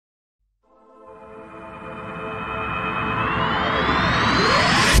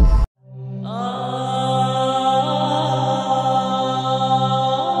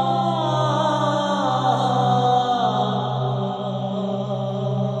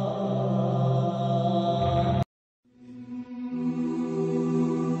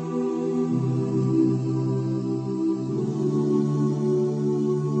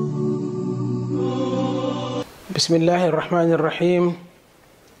بسم الله الرحمن الرحيم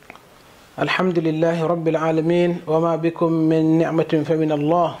الحمد لله رب العالمين وما بكم من نعمة فمن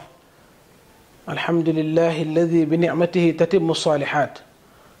الله الحمد لله الذي بنعمته تتم الصالحات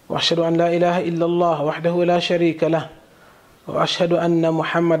وأشهد أن لا إله إلا الله وحده لا شريك له وأشهد أن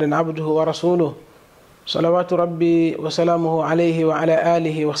محمدا عبده ورسوله صلوات ربي وسلامه عليه وعلى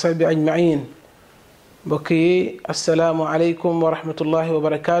آله وصحبه أجمعين بكي السلام عليكم ورحمة الله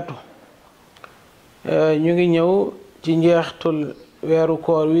وبركاته ñu ngi ñëw ci njeextul weeru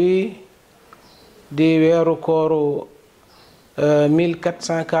koor wi di weeru kooru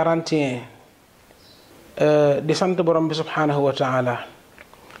 1441 di sant borom bi subhanahu wa taala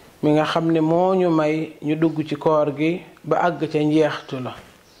mi nga xam ne moo ñu may ñu dugg ci koor gi ba àgg ca njeextu la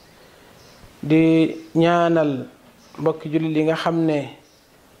di ñaanal mbokki jullit yi nga xam ne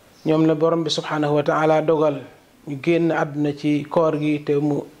ñoom la borom bi subhanahu wa taala dogal ñu génn àdduna ci koor gi te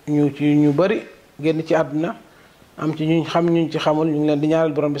mu ñu bari génn ci àdduna am ci ñu xam ñu ci xamul ñu ngi leen di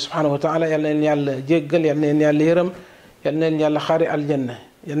ñaanal borom bi subhanahu wa taala yal na leen yàlla jéggal yal na leen yàlla yërëm yal na leen yàlla xaari aljanna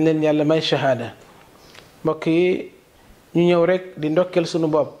yal na leen yàlla may shahada mbokk yi ñu ñëw rek di ndokkeel sunu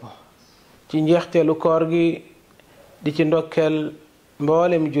bopp ci njeexteelu koor gi di ci ndokkeel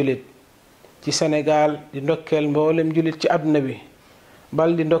mboolem julit ci Sénégal di ndokkeel mboolem julit ci àdduna bi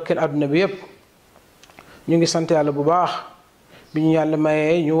bal di ndokkeel àdduna bi yépp ñu ngi sant yàlla bu baax bi ñu yàlla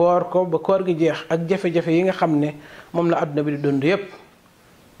mayee ñu woor ko ba koor gi jeex ak jafe-jafe yi nga xam ne moom la àdduna bi di dund yépp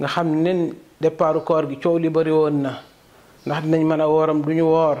nga xam ne départu koor gi coow li bari woon na ndax dinañ mën a wooram du ñu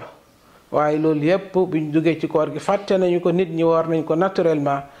woor waaye loolu yépp bi ñu duggee ci koor gi fàtte nañu ko nit ñi woor nañ ko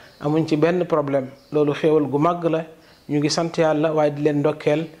naturellement amuñ ci benn problème loolu xéewal gu màgg la ñu ngi sant yàlla waaye di leen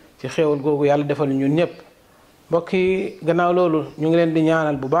ndokkeel ci xéewal googu yàlla defal ñun ñépp mbokk yi gannaaw loolu ñu ngi leen di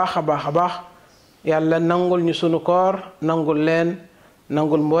ñaanal bu baax a baax yàlla nangul ñu sunu koor nangul leen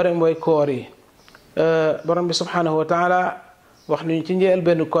nangul mboore mooy koor yi borom bi subhanahu wa taala wax nañu ci njël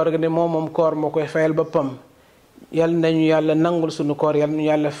benn koor gi ne moom koor moo koy fayal boppam yàlla nañu yàlla nangul sunu koor yàlla nañu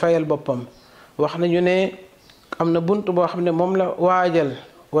yàlla fayal boppam wax nañu ne am na bunt boo xam ne moom la waajal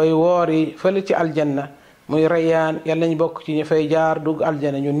way woor yi fële ci aljanna muy rayyaan yàlla nañu bokk ci ñu fay jaar dugg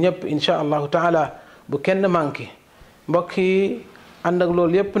aljanna ñun ñëpp insha allahu taala bu kenn manqué mbokk yi ànd ak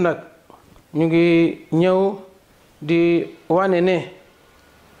loolu yépp nag ñu ngi ñëw di wane ne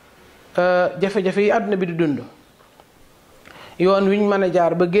jafe-jafe yi àdduna bi di dund yoon wi ñu mën a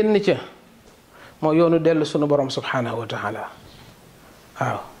jaar ba génn ca moo yoonu dellu sunu borom subhanahu wa taala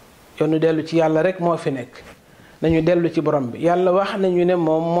waaw yoonu dellu ci yàlla rek moo fi nekk nañu dellu ci borom bi yàlla wax nañu ne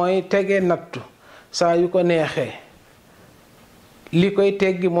moom mooy tege nattu saa yu ko neexee li koy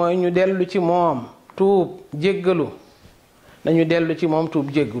teggi mooy ñu dellu ci moom tuub jéggalu nañu dellu ci moom tuub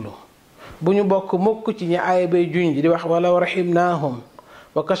jéggalu bu ñu bokk mukk ci ñi aaya bay junj di wax walaw rahimnaahum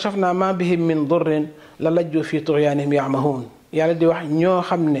wa kashafna ma bihim min durrin la lajju fi tughyanihim ya'mahun yàlla di wax ñoo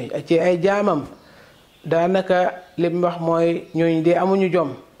xam ne ci ay jaamam daanaka lim wax mooy ñooñu de amuñu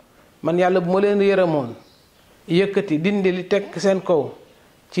jom man yàlla bu ma leen yërëmoon yëkkati dindi li teg seen kaw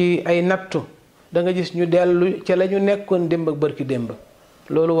ci ay nattu da nga gis ñu dellu ca la ñu nekkoon démb ak bërki démb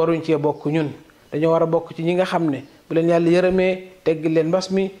loolu waruñ cee bokk ñun dañoo war a bokk ci ñi nga xam ne bu leen yàlla yërëmee teggi leen mbas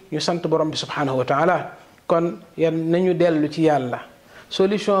mi ñu sant borom bi subhanahu wa taala kon yan nañu dellu ci yàlla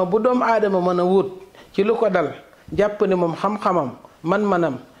solution bu doomu aadama mën a wut ci lu ko dal jàpp ne moom xam-xamam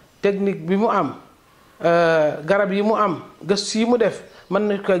man-manam technique bi mu am garab yi mu am gëstu yi mu def mën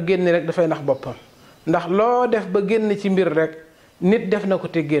na ko génn rek dafay nax boppam ndax loo def ba génn ci mbir rek nit def na ko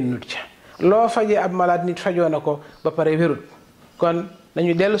te génnut ca loo fajee ab malade nit fajoo na ko ba pare wérut kon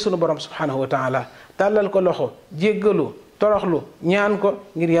nañu dellu sunu borom subhanahu wa taala tàllal ko loxo jéggalu toroxlu ñaan ko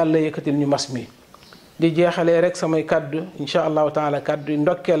ngir yàlla yëkkatil ñu mas mi di jeexalee rek samay kaddu insha allahu taala kaddu yi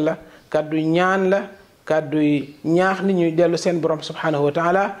ndokkeel la kaddu yi ñaan la kaddu yi ñaax nit ñuy dellu seen borom subhanahu wa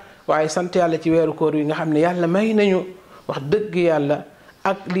taala waaye sant yàlla ci weeru koor yi nga xam ne yàlla may nañu wax dëgg yàlla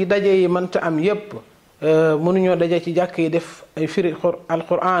ak li daje yi mënta am yépp mënuñoo daje ci jàkk yi def ay firi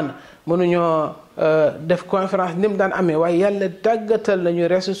alquran mënuñoo def conférence ni mu daan amee waaye yàlla tàggatal nañu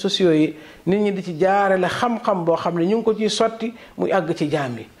réseaux sociaux yi nit ñi di ci jaarale xam-xam boo xam ne ñu ngi ko ciy sotti muy àgg ci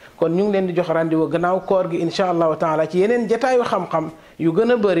jaam yi kon ñu ngi leen di jox rendez-vous gannaaw koor gi insha allahu taala ci yeneen jataayu xam-xam yu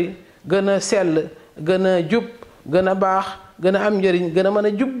gën a bëri gën a sell gën a jub gën a baax gën a am njëriñ gën a mën a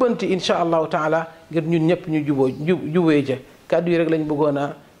jubbanti insha allahu taala ngir ñun ñëpp ñu jubee ja kàddu yi rek lañ bëggoon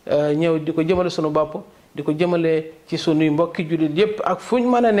a ñëw di ko jëmale sunu bopp di ko jëmale ci sunuy mbokki jullit yépp ak fuñ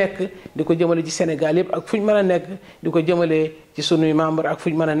mën a nekk di ko jëmale ci Sénégal yépp ak fuñ mën a nekk di ko jëmale ci sunuy membre ak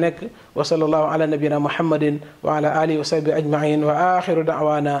fuñ mën a nekk wa sallallahu ala nabiyina muhammadin wa ala alihi wa sahbihi ajmain wa axiru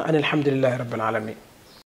da'wana an alhamdulillahi rabbil alamin